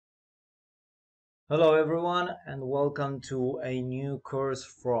Hello everyone and welcome to a new course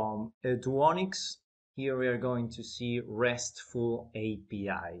from Eduonix. Here we are going to see RESTful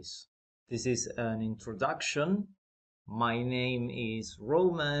APIs. This is an introduction. My name is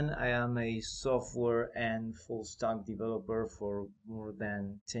Roman. I am a software and full stack developer for more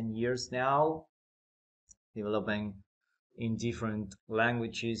than 10 years now, developing in different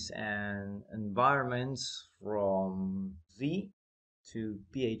languages and environments from Z to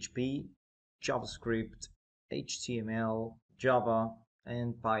PHP, JavaScript, HTML, Java,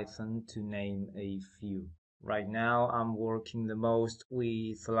 and Python, to name a few. Right now, I'm working the most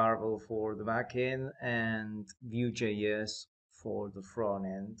with Laravel for the backend and Vue.js for the front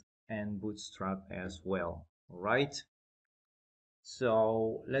end and Bootstrap as well. All right.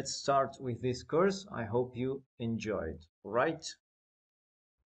 So let's start with this course. I hope you enjoyed. All right.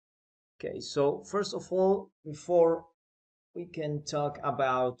 Okay. So first of all, before we can talk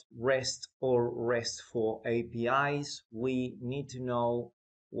about REST or RESTful APIs, we need to know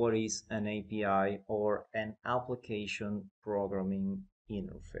what is an API or an application programming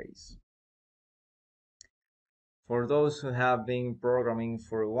interface. For those who have been programming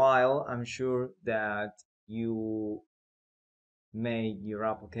for a while, I'm sure that you made your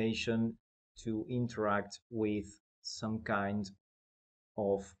application to interact with some kind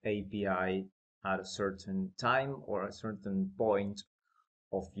of API at a certain time or a certain point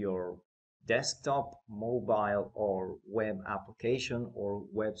of your desktop, mobile, or web application or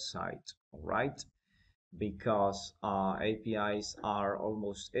website, all right? Because APIs are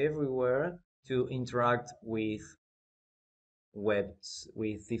almost everywhere to interact with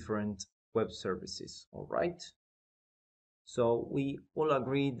different web services, all right? So we all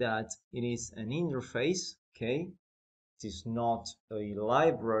agree that it is an interface, okay? It is not a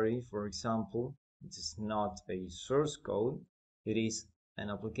library, for example. It is not a source code. It is an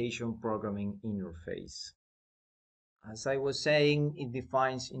application programming interface. As I was saying, it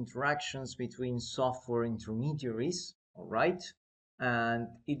defines interactions between software intermediaries, all right? And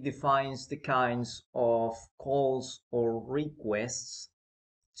it defines the kinds of calls or requests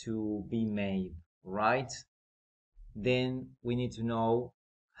to be made, right? Then we need to know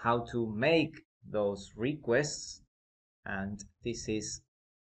how to make those requests, and this is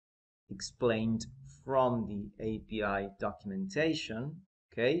explained from the API documentation,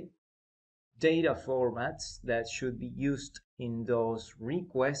 okay? Data formats that should be used in those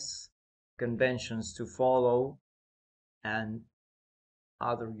requests, conventions to follow, and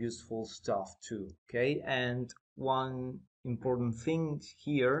other useful stuff too, okay? And one important thing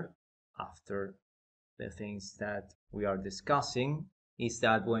here, after the things that we are discussing, is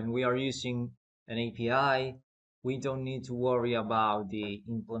that when we are using an API, we don't need to worry about the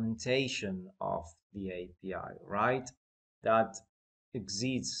implementation of the API, right? That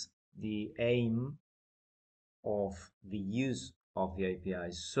exceeds the aim of the use of the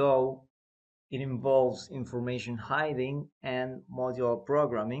API. So it involves information hiding and modular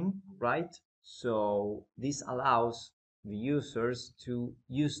programming, right? So this allows the users to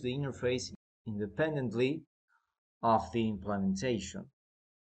use the interface independently of the implementation.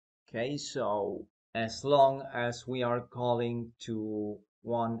 Okay, so as long as we are calling to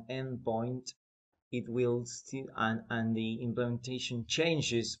one endpoint, it will still, and the implementation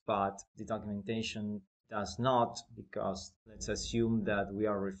changes, but the documentation does not, because let's assume that we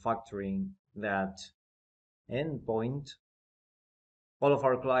are refactoring that endpoint. All of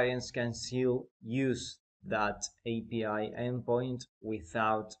our clients can still use that API endpoint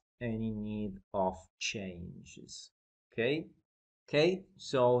without any need of changes. Okay. Okay,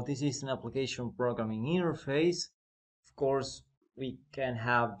 so this is an application programming interface. Of course, we can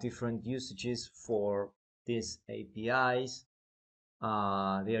have different usages for these APIs. They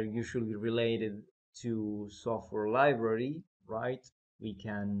are usually related to software library, right? We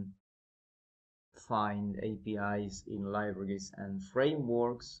can find APIs in libraries and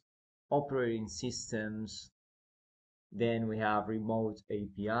frameworks, operating systems. Then we have remote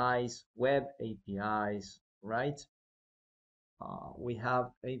APIs, web APIs, right? We have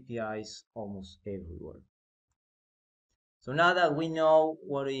APIs almost everywhere. So now that we know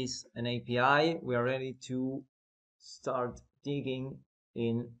what is an API, we are ready to start digging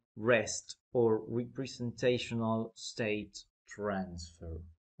in REST, or representational state transfer.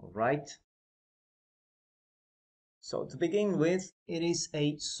 All right. So to begin with, it is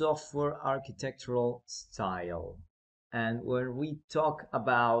a software architectural style. And when we talk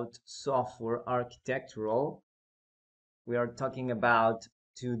about software architectural, we are talking about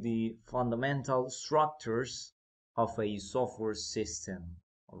the fundamental structures of a software system,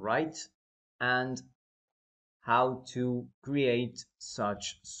 all right? And how to create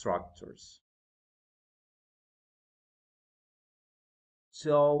such structures.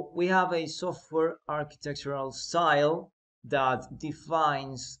 So we have a software architectural style that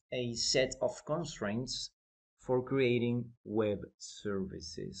defines a set of constraints for creating web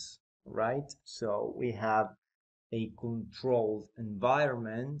services, right? So we have a controlled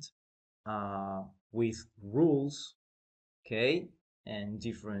environment with rules, okay, and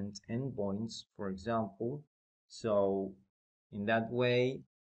different endpoints, for example. So in that way,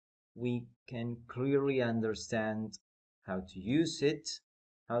 we can clearly understand how to use it,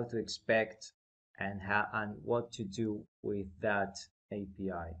 how to expect, and what to do with that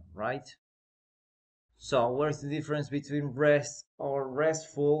API, right? So where's the difference between REST or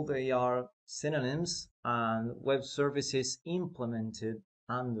RESTful? They are synonyms, and web services implemented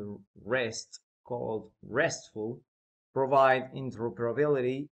under REST, called RESTful, provide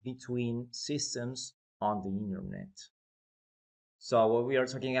interoperability between systems on the internet. So what we are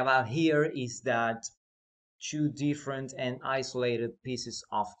talking about here is that two different and isolated pieces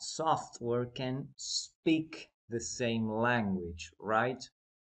of software can speak the same language, right?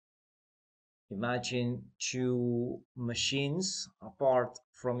 Imagine two machines apart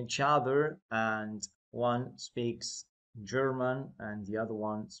from each other, and one speaks German and the other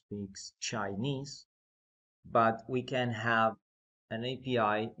one speaks Chinese, but we can have an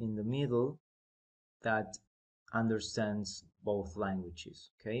API in the middle that understands both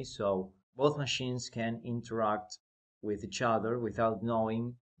languages. Okay, so both machines can interact with each other without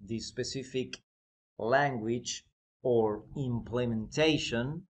knowing the specific language or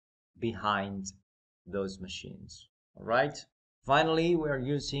implementation behind those machines. All right. Finally, we are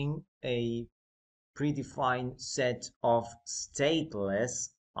using a predefined set of stateless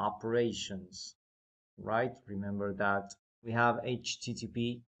operations, right? Remember that we have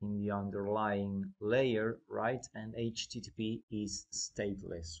HTTP in the underlying layer, right? And HTTP is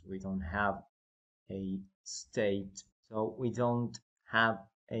stateless. We don't have a state, so we don't have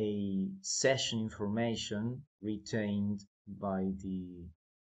a session information retained by the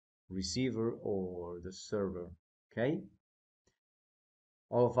receiver or the server. Okay,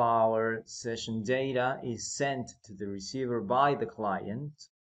 all of our session data is sent to the receiver by the client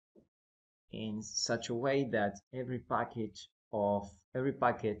in such a way that every packet of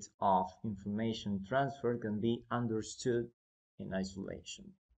information transfer can be understood in isolation.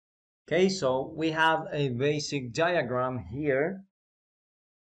 Okay, so we have a basic diagram here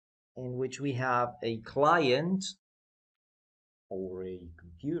in which we have a client or a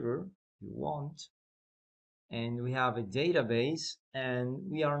computer if you want, and we have a database, and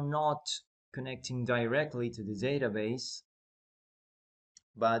we are not connecting directly to the database,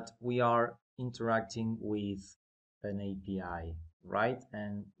 but we are interacting with an API, right?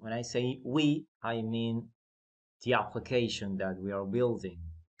 And when I say we, I mean the application that we are building.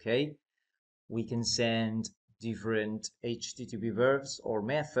 Okay, we can send different HTTP verbs or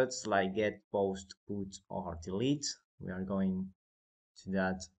methods like get, post, put, or delete. We are going to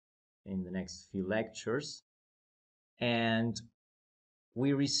that in the next few lectures. And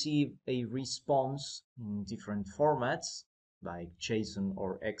we receive a response in different formats like JSON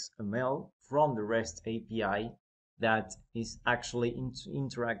or XML from the REST API that is actually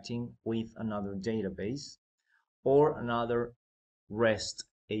interacting with another database or another REST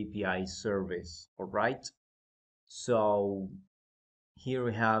API service. All right, so here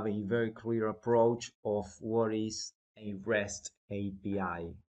we have a very clear approach of what is a REST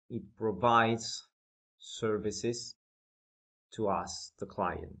API. It provides services to us, the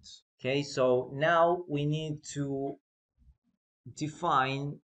clients. Okay, so now we need to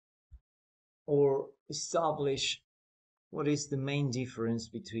define or establish what is the main difference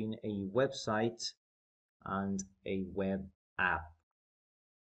between a website and a web app.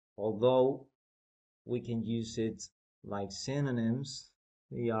 Although we can use it like synonyms,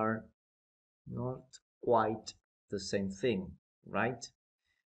 they are not quite the same thing, right?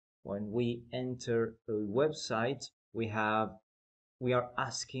 When we enter a website, we are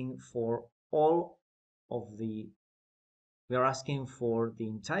asking for the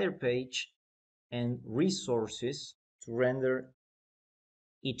entire page and resources to render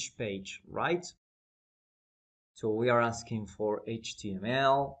each page, right? So we are asking for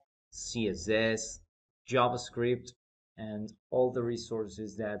HTML, CSS, JavaScript, and all the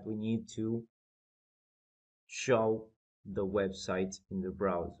resources that we need to show the website in the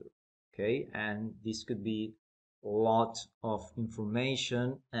browser. Okay, and this could be a lot of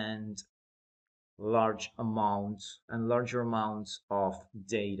information and larger amounts of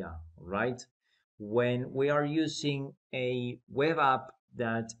data, right? When we are using a web app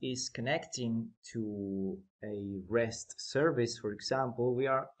that is connecting to a REST service, for example, we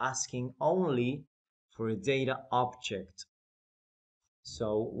are asking only for a data object.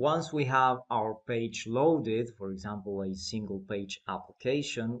 So once we have our page loaded, for example, a single page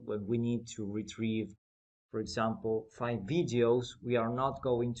application, when we need to retrieve, for example, 5 videos, we are not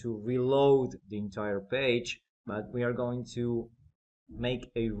going to reload the entire page, but we are going to make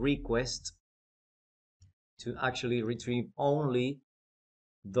a request to actually retrieve only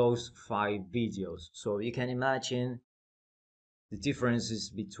those 5 videos. So you can imagine the differences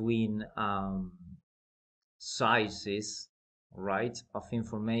between sizes, right, of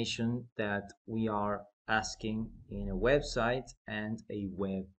information that we are asking in a website and a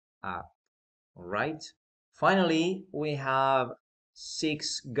web app. All right. Finally, we have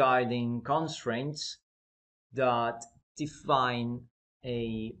 6 guiding constraints that define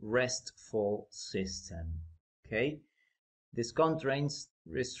a RESTful system. Okay. These constraints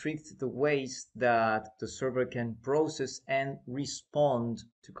restrict the ways that the server can process and respond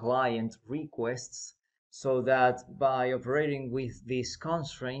to client requests, so that by operating with these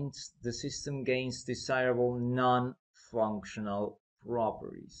constraints, the system gains desirable non-functional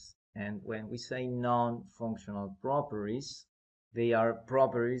properties. And when we say non-functional properties, they are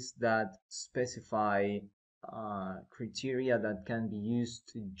properties that specify criteria that can be used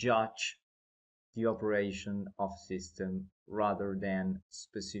to judge the operation of system rather than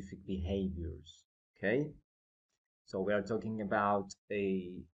specific behaviors. Okay, so we are talking about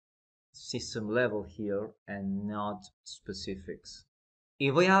a system level here and not specifics.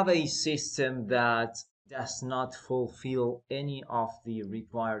 If we have a system that does not fulfill any of the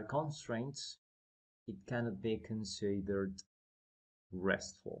required constraints, it cannot be considered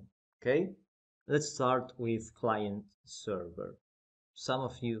RESTful. Okay, let's start with client server. Some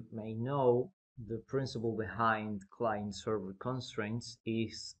of you may know the principle behind client-server constraints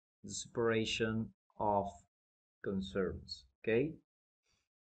is the separation of concerns. Okay,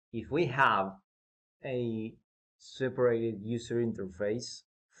 if we have a separated user interface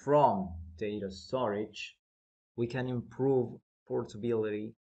from data storage, we can improve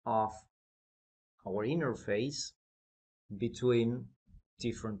portability of our interface between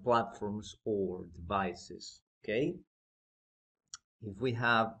different platforms or devices. Okay, if we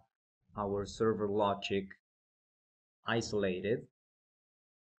have our server logic isolated,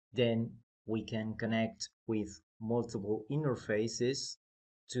 then we can connect with multiple interfaces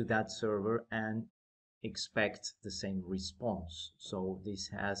to that server and expect the same response. So this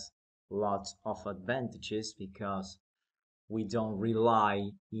has lots of advantages because we don't rely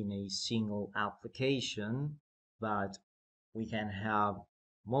in a single application, but we can have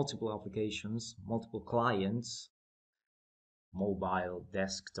multiple applications, multiple clients, mobile,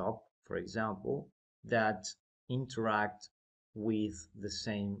 desktop, for example, that interact with the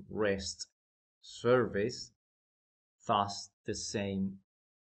same REST service, thus the same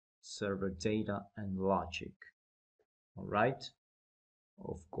server data and logic. All right.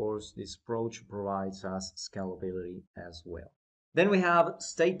 Of course, this approach provides us scalability as well. Then we have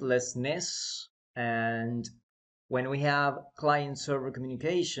statelessness, and when we have client-server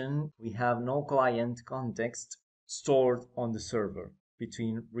communication, we have no client context stored on the server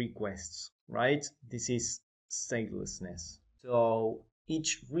between requests, right? This is statelessness. So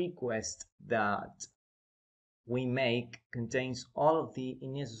each request that we make contains all of the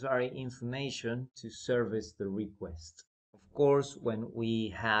necessary information to service the request. Of course, when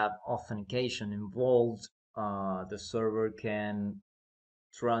we have authentication involved, the server can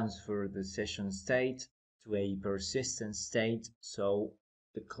transfer the session state to a persistent state, so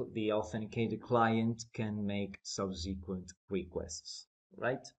the authenticated client can make subsequent requests,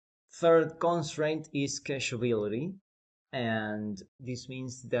 right? Third constraint is cacheability, and this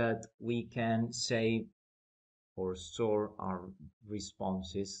means that we can save or store our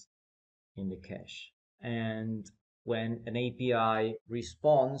responses in the cache. And when an API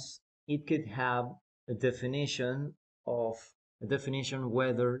responds, it could have a definition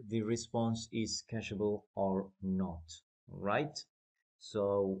whether the response is cacheable or not, right?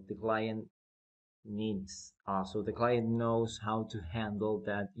 So the client knows how to handle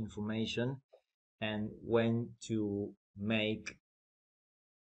that information and when to make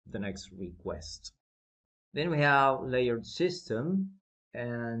the next request. Then we have layered system,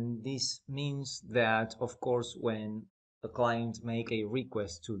 and this means that, of course, when a client make a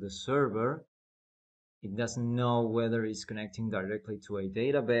request to the server, it doesn't know whether it's connecting directly to a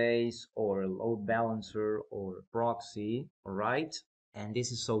database or a load balancer or a proxy, all right? And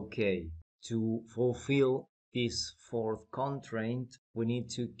this is okay. To fulfill this fourth constraint, we need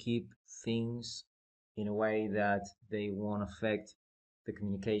to keep things in a way that they won't affect the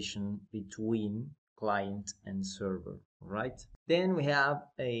communication between client and server, right? Then we have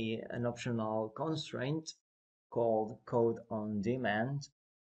an optional constraint called code on demand,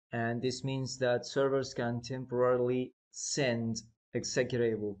 and this means that servers can temporarily send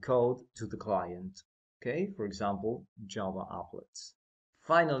executable code to the client. Okay, for example, Java applets.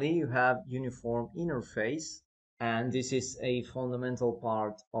 Finally, you have uniform interface, and this is a fundamental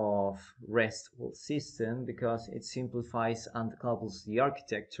part of RESTful system because it simplifies and couples the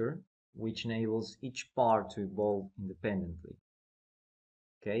architecture, which enables each part to evolve independently.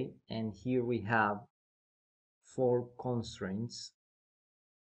 Okay, and here we have 4 constraints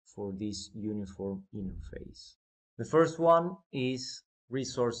for this uniform interface. The first one is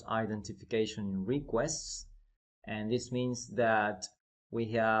resource identification in requests, and this means that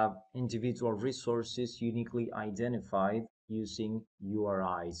we have individual resources uniquely identified using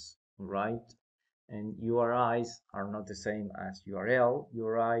URIs, right? And URIs are not the same as URL.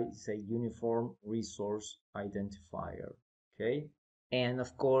 URI is a uniform resource identifier, okay? And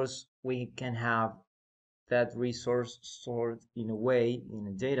of course, we can have that resource stored in a way in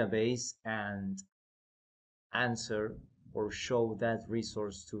a database and answer or show that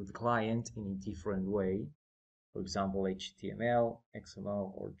resource to the client in a different way. For example, HTML,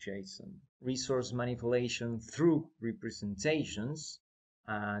 XML, or JSON. Resource manipulation through representations.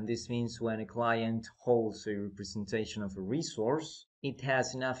 And this means when a client holds a representation of a resource, it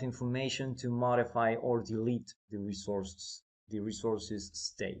has enough information to modify or delete the resource's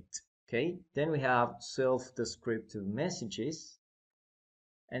state. Okay, then we have self-descriptive messages,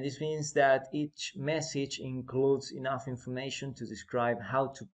 and this means that each message includes enough information to describe how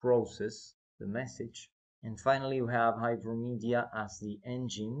to process the message. And finally, we have hypermedia as the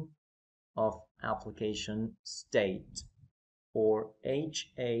engine of application state, or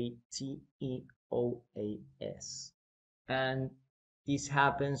HATEOAS. And this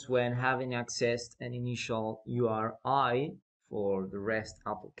happens when having accessed an initial URI for the REST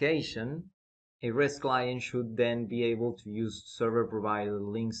application. A REST client should then be able to use server-provided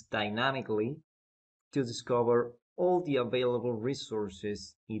links dynamically to discover all the available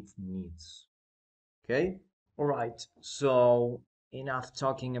resources it needs. Okay? All right, so enough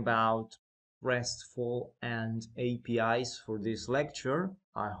talking about RESTful and APIs for this lecture.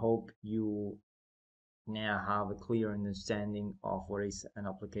 I hope you now have a clear understanding of what is an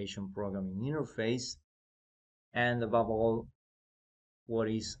application programming interface, and above all, what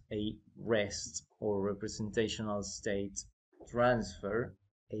is a REST or representational state transfer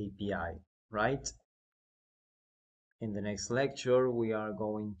API, right? In the next lecture, we are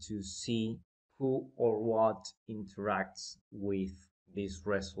going to see who or what interacts with these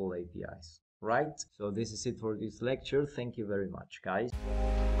RESTful APIs, right? So this is it for this lecture. Thank you very much, guys.